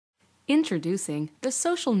Introducing the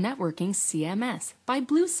Social Networking CMS by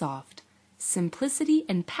BlueSoft. Simplicity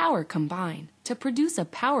and power combine to produce a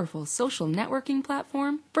powerful social networking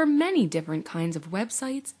platform for many different kinds of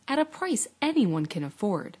websites at a price anyone can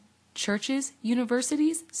afford. Churches,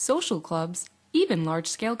 universities, social clubs, even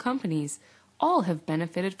large-scale companies all have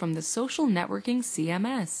benefited from the Social Networking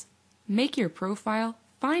CMS. Make your profile,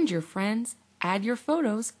 find your friends, add your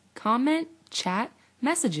photos, comment, chat,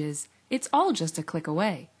 messages. It's all just a click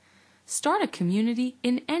away. Start a community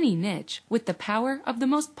in any niche with the power of the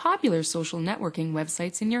most popular social networking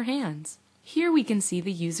websites in your hands. Here we can see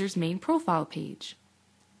the user's main profile page.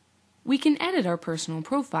 We can edit our personal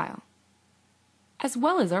profile, as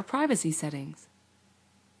well as our privacy settings.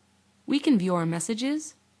 We can view our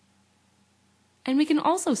messages, and we can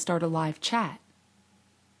also start a live chat,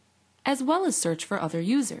 as well as search for other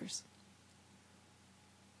users.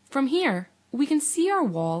 From here, we can see our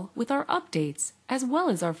wall with our updates as well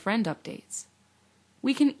as our friend updates.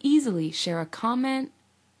 We can easily share a comment,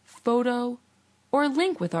 photo, or a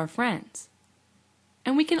link with our friends.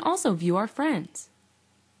 And we can also view our friends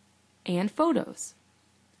and photos.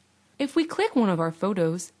 If we click one of our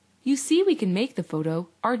photos, you see we can make the photo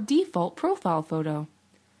our default profile photo,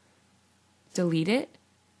 delete it,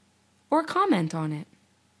 or comment on it.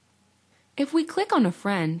 If we click on a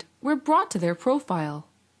friend, we're brought to their profile,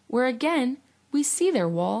 where again, we see their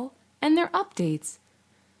wall and their updates,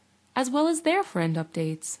 as well as their friend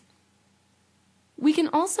updates. We can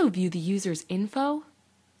also view the user's info,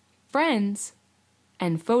 friends,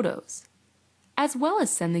 and photos, as well as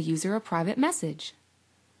send the user a private message.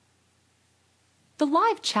 The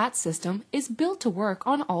live chat system is built to work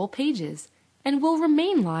on all pages and will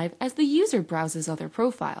remain live as the user browses other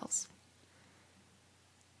profiles.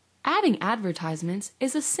 Adding advertisements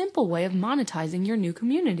is a simple way of monetizing your new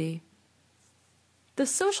community. The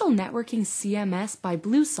Social Networking CMS by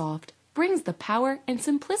BlueSoft brings the power and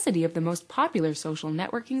simplicity of the most popular social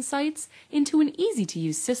networking sites into an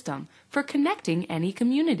easy-to-use system for connecting any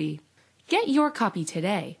community. Get your copy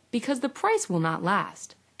today because the price will not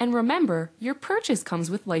last. And remember, your purchase comes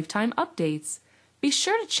with lifetime updates. Be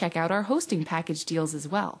sure to check out our hosting package deals as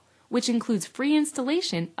well, which includes free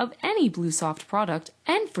installation of any BlueSoft product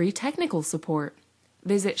and free technical support.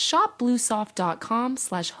 Visit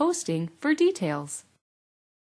shopbluesoft.com/hosting for details.